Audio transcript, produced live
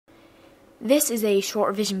This is a short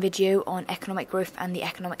revision video on economic growth and the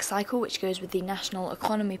economic cycle, which goes with the national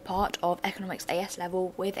economy part of economics AS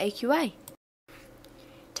level with AQA.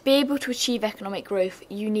 To be able to achieve economic growth,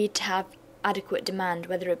 you need to have adequate demand,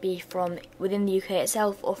 whether it be from within the UK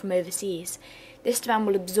itself or from overseas. This demand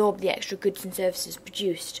will absorb the extra goods and services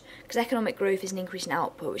produced, because economic growth is an increase in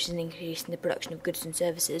output, which is an increase in the production of goods and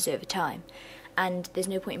services over time. And there's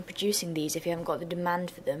no point in producing these if you haven't got the demand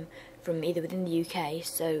for them from either within the UK,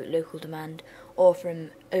 so local demand, or from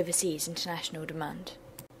overseas, international demand.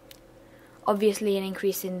 Obviously, an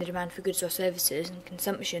increase in the demand for goods or services and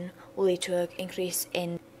consumption will lead to an increase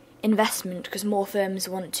in investment, because more firms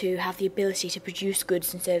want to have the ability to produce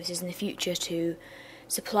goods and services in the future to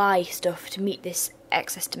supply stuff to meet this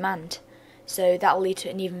excess demand. So that will lead to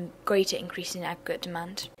an even greater increase in aggregate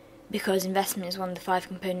demand, because investment is one of the 5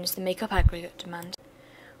 components that make up aggregate demand.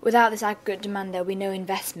 Without this aggregate demand, there will be no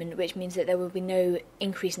investment, which means that there will be no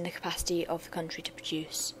increase in the capacity of the country to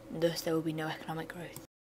produce, and thus there will be no economic growth.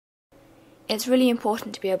 It's really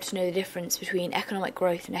important to be able to know the difference between economic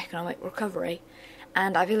growth and economic recovery,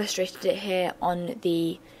 and I've illustrated it here on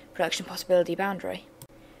the production possibility boundary.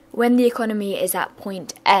 When the economy is at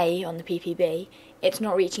point A on the PPB, it's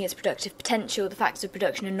not reaching its productive potential, the factors of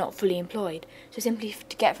production are not fully employed. So simply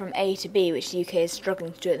to get from A to B, which the UK is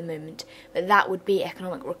struggling to do at the moment, but that would be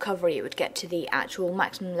economic recovery. It would get to the actual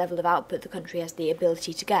maximum level of output the country has the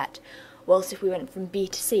ability to get. Whilst if we went from B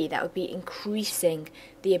to C, that would be increasing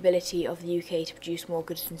the ability of the UK to produce more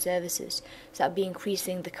goods and services. So that would be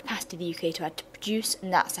increasing the capacity of the UK to produce,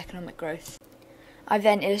 and that's economic growth. I've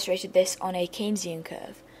then illustrated this on a Keynesian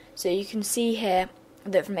curve. So you can see here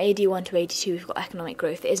that from AD1 to AD2 we've got economic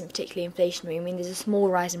growth. It isn't particularly inflationary. I mean, there's a small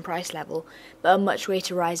rise in price level, but a much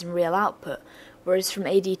greater rise in real output. Whereas from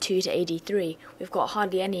AD2 to AD3 we've got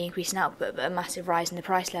hardly any increase in output, but a massive rise in the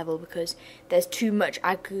price level, because there's too much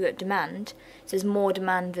aggregate demand. So there's more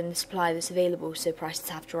demand than the supply that's available, so prices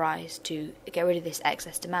have to rise to get rid of this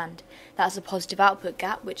excess demand. That's a positive output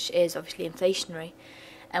gap, which is obviously inflationary.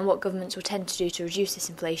 And what governments will tend to do to reduce this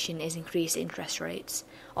inflation is increase interest rates.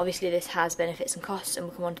 Obviously this has benefits and costs, and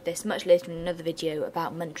we'll come on to this much later in another video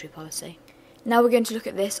about monetary policy. Now we're going to look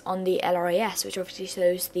at this on the LRAS, which obviously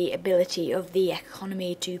shows the ability of the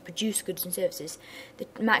economy to produce goods and services, the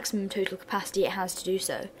maximum total capacity it has to do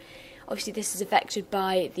so. Obviously this is affected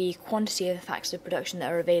by the quantity of the factors of production that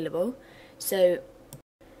are available. So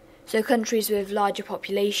countries with larger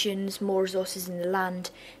populations, more resources in the land,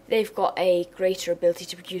 they've got a greater ability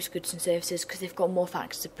to produce goods and services because they've got more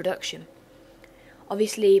factors of production.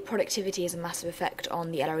 Obviously, productivity has a massive effect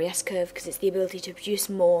on the LRAS curve, because it's the ability to produce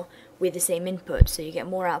more with the same input, so you get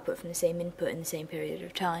more output from the same input in the same period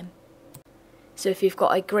of time. So if you've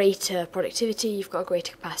got a greater productivity, you've got a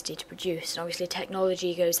greater capacity to produce. And obviously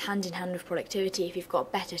technology goes hand in hand with productivity. If you've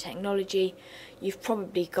got better technology, you've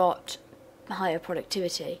probably got higher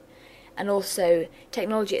productivity. And also,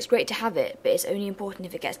 technology, it's great to have it, but it's only important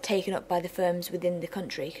if it gets taken up by the firms within the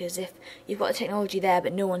country, because if you've got the technology there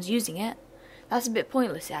but no one's using it, that's a bit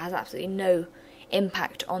pointless. It has absolutely no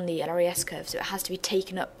impact on the LRAS curve, so it has to be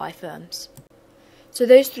taken up by firms. So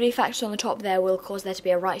those 3 factors on the top there will cause there to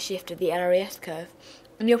be a right shift of the LRAS curve,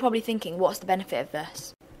 and you're probably thinking, what's the benefit of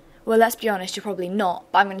this? Well, let's be honest, you're probably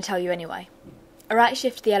not, but I'm going to tell you anyway. A right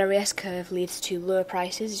shift to the LRAS curve leads to lower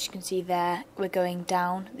prices. As you can see there, we're going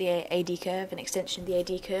down the AD curve, an extension of the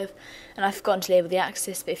AD curve, and I've forgotten to label the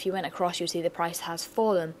axis, but if you went across you'll see the price has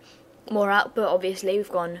fallen. More output, obviously, we've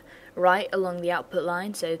gone right along the output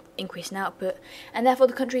line, so increase in output, and therefore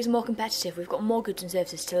the country is more competitive. We've got more goods and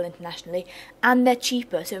services still internationally, and they're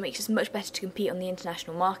cheaper, so it makes us much better to compete on the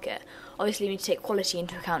international market. Obviously we need to take quality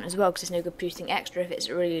into account as well, because there's no good producing extra if it's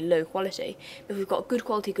really low quality. But if we've got good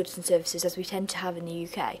quality goods and services, as we tend to have in the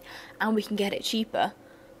UK, and we can get it cheaper,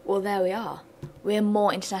 well, there we are. We're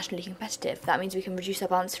more internationally competitive. That means we can reduce our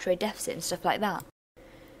balance of trade deficit and stuff like that.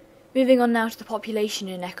 Moving on now to the population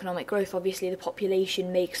and economic growth. Obviously the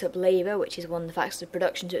population makes up labour, which is one of the factors of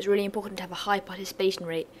production, so it's really important to have a high participation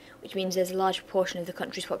rate, which means there's a large proportion of the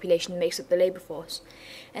country's population that makes up the labour force.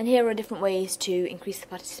 And here are different ways to increase the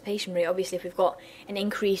participation rate. Obviously if we've got an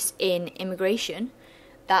increase in immigration,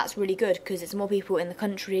 that's really good, because it's more people in the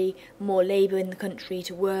country, more labour in the country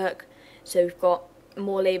to work, so we've got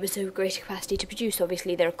more labour, so greater capacity to produce.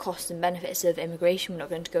 Obviously there are costs and benefits of immigration, we're not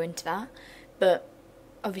going to go into that, but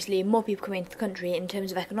obviously more people coming into the country, in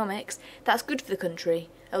terms of economics, that's good for the country,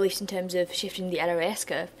 at least in terms of shifting the LRAS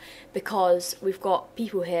curve, because we've got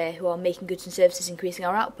people here who are making goods and services, increasing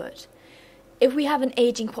our output. If we have an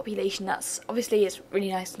ageing population, that's obviously it's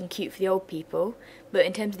really nice and cute for the old people, but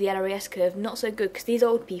in terms of the LRAS curve, not so good, because these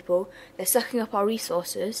old people, they're sucking up our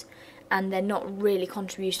resources, and they're not really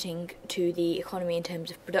contributing to the economy in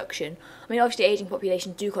terms of production. I mean, obviously ageing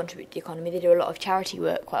populations do contribute to the economy. They do a lot of charity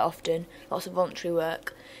work quite often, lots of voluntary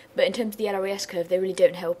work, but in terms of the LRES curve, they really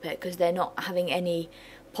don't help it because they're not having any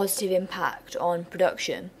positive impact on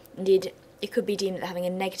production. Indeed, it could be deemed that they're having a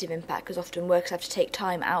negative impact because often workers have to take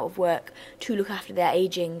time out of work to look after their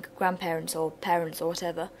ageing grandparents or parents or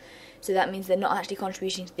whatever. So that means they're not actually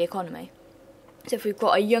contributing to the economy. So if we've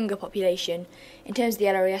got a younger population, in terms of the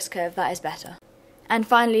LRES curve, that is better. And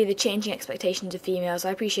finally, the changing expectations of females. I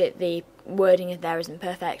appreciate the wording there isn't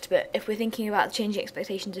perfect, but if we're thinking about the changing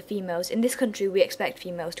expectations of females, in this country we expect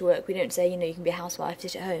females to work. We don't say, you can be a housewife,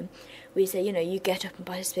 sit at home. We say, you get up and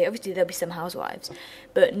participate. Obviously there'll be some housewives,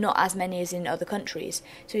 but not as many as in other countries.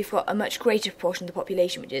 So we've got a much greater proportion of the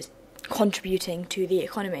population which is contributing to the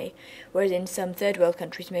economy, whereas in some third world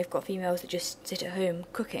countries we've got females that just sit at home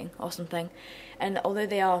cooking or something, and although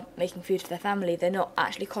they are making food for their family, they're not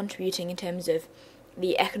actually contributing in terms of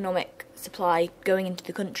the economic supply going into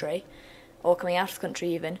the country or coming out of the country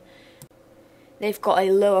even. They've got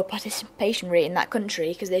a lower participation rate in that country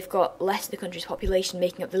because they've got less of the country's population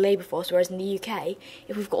making up the labour force, whereas in the UK,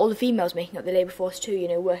 if we've got all the females making up the labour force too,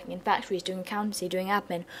 working in factories, doing accountancy, doing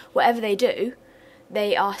admin, whatever they do,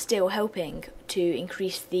 they are still helping to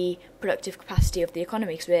increase the productive capacity of the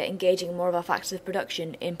economy because we're engaging more of our factors of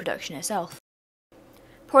production in production itself.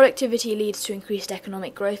 Productivity leads to increased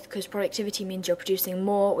economic growth because productivity means you're producing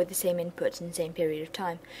more with the same inputs in the same period of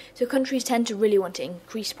time. So countries tend to really want to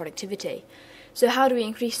increase productivity. So how do we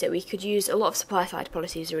increase it? We could use a lot of supply-side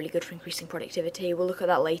policies are really good for increasing productivity. We'll look at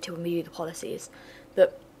that later when we view the policies.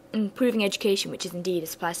 But improving education, which is indeed a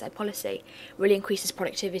supply-side policy, really increases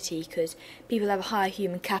productivity because people have a higher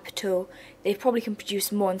human capital. They probably can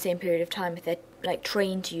produce more in the same period of time if they're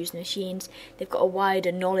trained to use the machines. They've got a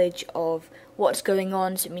wider knowledge of what's going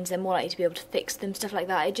on, so it means they're more likely to be able to fix them, stuff like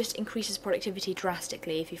that. It just increases productivity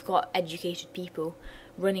drastically if you've got educated people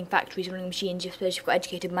running factories, running machines. I suppose you've got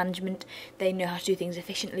educated management, they know how to do things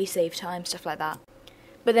efficiently, save time, stuff like that.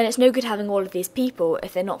 But then it's no good having all of these people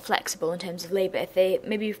if they're not flexible in terms of labour. If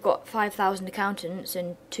maybe you've got 5,000 accountants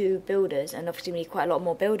and 2 builders, and obviously we need quite a lot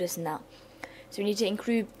more builders than that. So we need to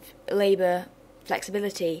improve labour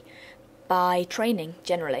flexibility by training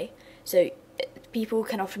generally. So people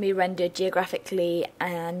can often be rendered geographically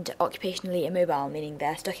and occupationally immobile, meaning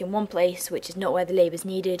they're stuck in one place which is not where the labour is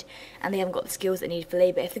needed and they haven't got the skills that are needed for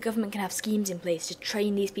labour. If the government can have schemes in place to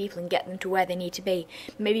train these people and get them to where they need to be,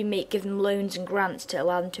 maybe give them loans and grants to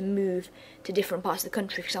allow them to move to different parts of the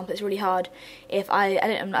country. For example, it's really hard if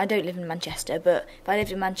I don't live in Manchester, but if I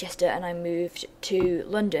lived in Manchester and I moved to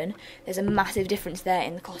London, there's a massive difference there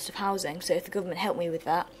in the cost of housing. So if the government helped me with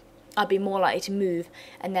that, I'd be more likely to move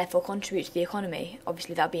and therefore contribute to the economy.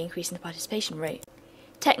 Obviously that would be increasing the participation rate.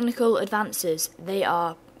 Technical advances, they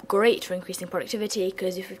are great for increasing productivity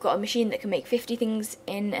because if we've got a machine that can make 50 things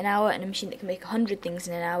in an hour and a machine that can make 100 things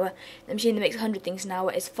in an hour, the machine that makes 100 things an hour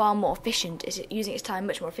is far more efficient. It's using its time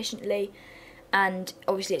much more efficiently, and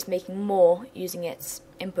obviously it's making more using its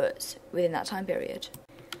inputs within that time period.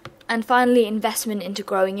 And finally, investment into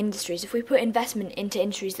growing industries. If we put investment into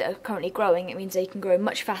industries that are currently growing, it means they can grow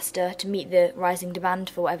much faster to meet the rising demand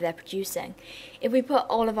for whatever they're producing. If we put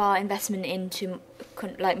all of our investment into,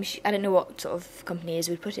 I don't know what sort of companies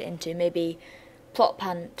we'd put it into, maybe pot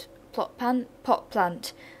plant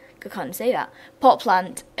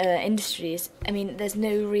industries, I mean, there's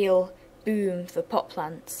no real boom for pot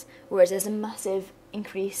plants, whereas there's a massive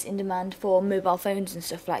increase in demand for mobile phones and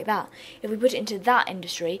stuff like that. If we put it into that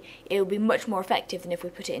industry, it will be much more effective than if we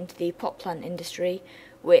put it into the pot plant industry,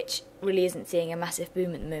 which really isn't seeing a massive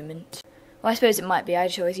boom at the moment. Well, I suppose it might be. I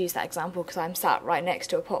just always use that example because I'm sat right next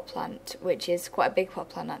to a pot plant, which is quite a big pot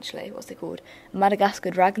plant actually. What's it called?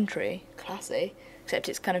 Madagascar dragon tree. Classy. Except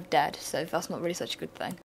it's kind of dead, so that's not really such a good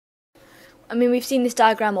thing. I mean, we've seen this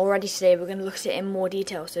diagram already today. We're going to look at it in more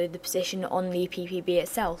detail, so the position on the PPB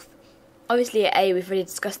itself. Obviously at A, we've already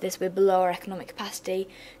discussed this, we're below our economic capacity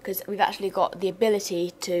because we've actually got the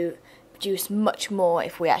ability to produce much more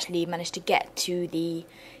if we actually manage to get to the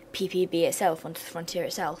PPB itself, onto the frontier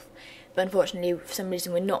itself. But unfortunately, for some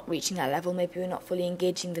reason, we're not reaching that level. Maybe we're not fully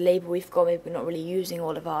engaging the labour we've got, maybe we're not really using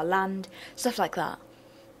all of our land, stuff like that.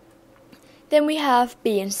 Then we have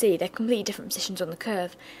B and C, they're completely different positions on the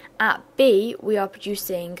curve. At B, we are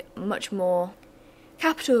producing much more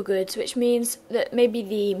capital goods, which means that maybe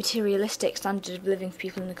the materialistic standard of living for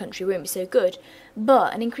people in the country won't be so good,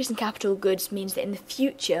 but an increase in capital goods means that in the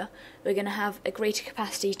future we're going to have a greater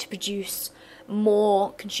capacity to produce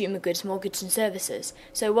more consumer goods, more goods and services.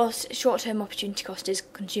 So whilst short-term opportunity cost is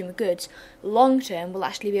consumer goods, long-term we'll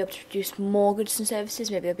actually be able to produce more goods and services.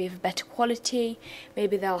 Maybe they'll be of better quality,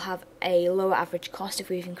 maybe they'll have a lower average cost if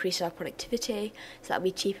we've increased our productivity, so that'll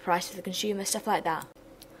be cheaper price for the consumer, stuff like that.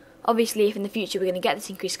 Obviously, if in the future we're going to get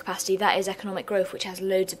this increased capacity, that is economic growth, which has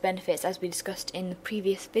loads of benefits, as we discussed in the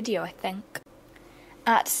previous video, I think.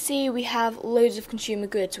 At C, we have loads of consumer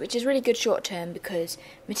goods, which is really good short term because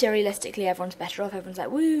materialistically everyone's better off. Everyone's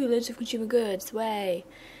like, woo, loads of consumer goods, way.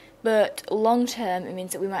 But long term, it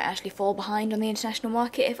means that we might actually fall behind on the international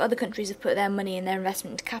market. If other countries have put their money and their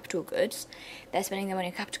investment into capital goods, they're spending their money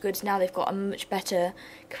on capital goods. Now they've got a much better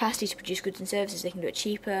capacity to produce goods and services. They can do it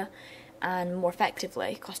cheaper and more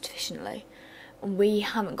effectively, cost efficiently. And we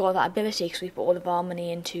haven't got that ability because we put all of our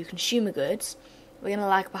money into consumer goods. We're going to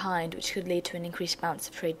lag behind, which could lead to an increased balance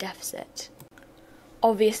of trade deficit.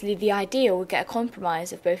 Obviously, the ideal would get a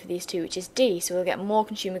compromise of both of these two, which is D, so we'll get more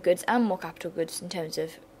consumer goods and more capital goods in terms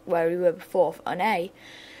of where we were before on A.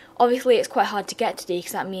 Obviously, it's quite hard to get to D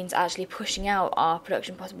because that means actually pushing out our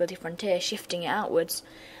production possibility frontier, shifting it outwards,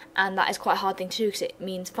 and that is quite a hard thing to do because it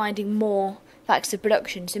means finding more factors of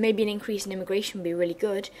production. So maybe an increase in immigration would be really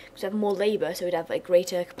good because we have more labour, so we'd have a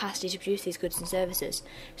greater capacity to produce these goods and services.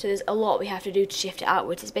 So there's a lot we have to do to shift it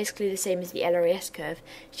outwards. It's basically the same as the LRES curve.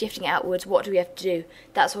 Shifting it outwards, what do we have to do?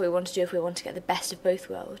 That's what we want to do if we want to get the best of both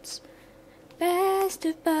worlds. Best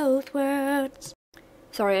of both worlds.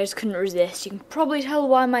 Sorry, I just couldn't resist. You can probably tell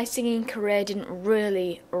why my singing career didn't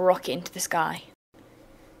really rocket into the sky.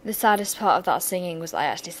 The saddest part of that singing was that I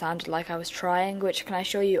actually sounded like I was trying, which can I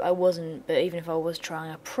assure you I wasn't, but even if I was trying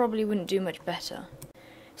I probably wouldn't do much better.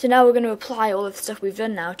 So now we're going to apply all of the stuff we've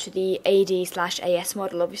done now to the AD/AS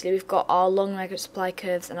model. Obviously we've got our long aggregate supply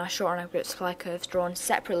curves and our short aggregate supply curves drawn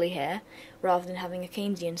separately here, rather than having a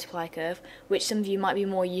Keynesian supply curve, which some of you might be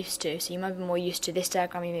more used to. So you might be more used to this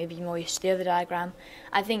diagram, you may be more used to the other diagram.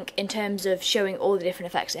 I think in terms of showing all the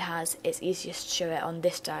different effects it has, it's easiest to show it on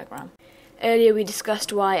this diagram. Earlier we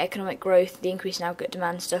discussed why economic growth, the increase in aggregate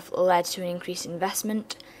demand stuff, led to an increase in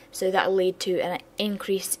investment. So that will lead to an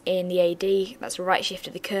increase in the AD, that's a right shift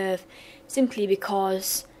of the curve, simply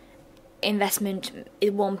because investment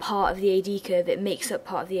is one part of the AD curve, it makes up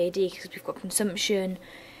part of the AD because we've got consumption,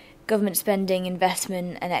 government spending,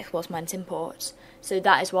 investment and exports minus imports. So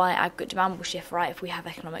that is why aggregate demand will shift right if we have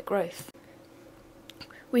economic growth.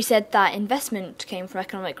 We said that investment came from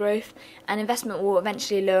economic growth, and investment will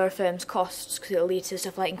eventually lower firms' costs because it will lead to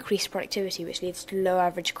stuff like increased productivity, which leads to lower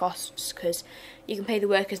average costs because you can pay the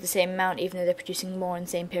workers the same amount even though they're producing more in the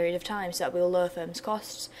same period of time, so that will lower firms'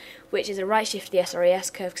 costs, which is a right shift to the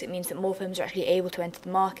SRAS curve because it means that more firms are actually able to enter the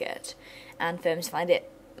market, and firms find it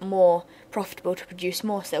more profitable to produce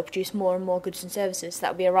more, so they'll produce more and more goods and services, so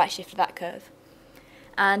that will be a right shift to that curve.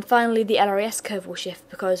 And finally, the LRES curve will shift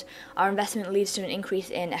because our investment leads to an increase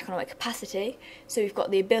in economic capacity. So we've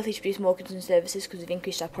got the ability to produce more goods and services because we've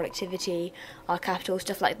increased our productivity, our capital,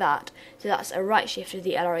 stuff like that. So that's a right shift of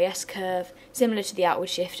the LRES curve, similar to the outward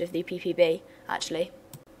shift of the PPB, actually.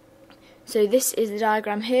 So this is the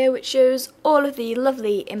diagram here, which shows all of the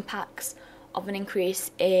lovely impacts of an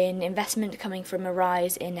increase in investment coming from a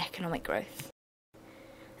rise in economic growth.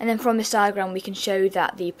 And then from this diagram we can show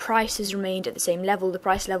that the price has remained at the same level, the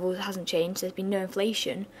price level hasn't changed, there's been no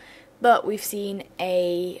inflation, but we've seen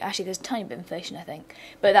actually there's a tiny bit of inflation I think,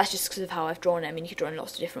 but that's just because of how I've drawn it. I mean you could draw it in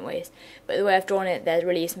lots of different ways, but the way I've drawn it there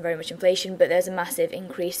really isn't very much inflation, but there's a massive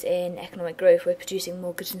increase in economic growth. We're producing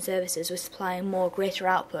more goods and services, we're supplying more, greater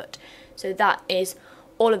output, so that is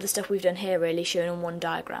all of the stuff we've done here really shown on one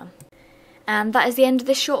diagram. And that is the end of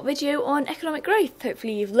this short video on economic growth.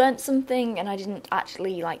 Hopefully you've learnt something and I didn't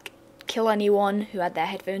actually kill anyone who had their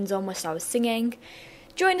headphones on whilst I was singing.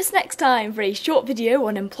 Join us next time for a short video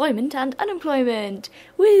on employment and unemployment.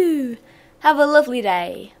 Woo! Have a lovely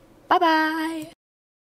day. Bye bye!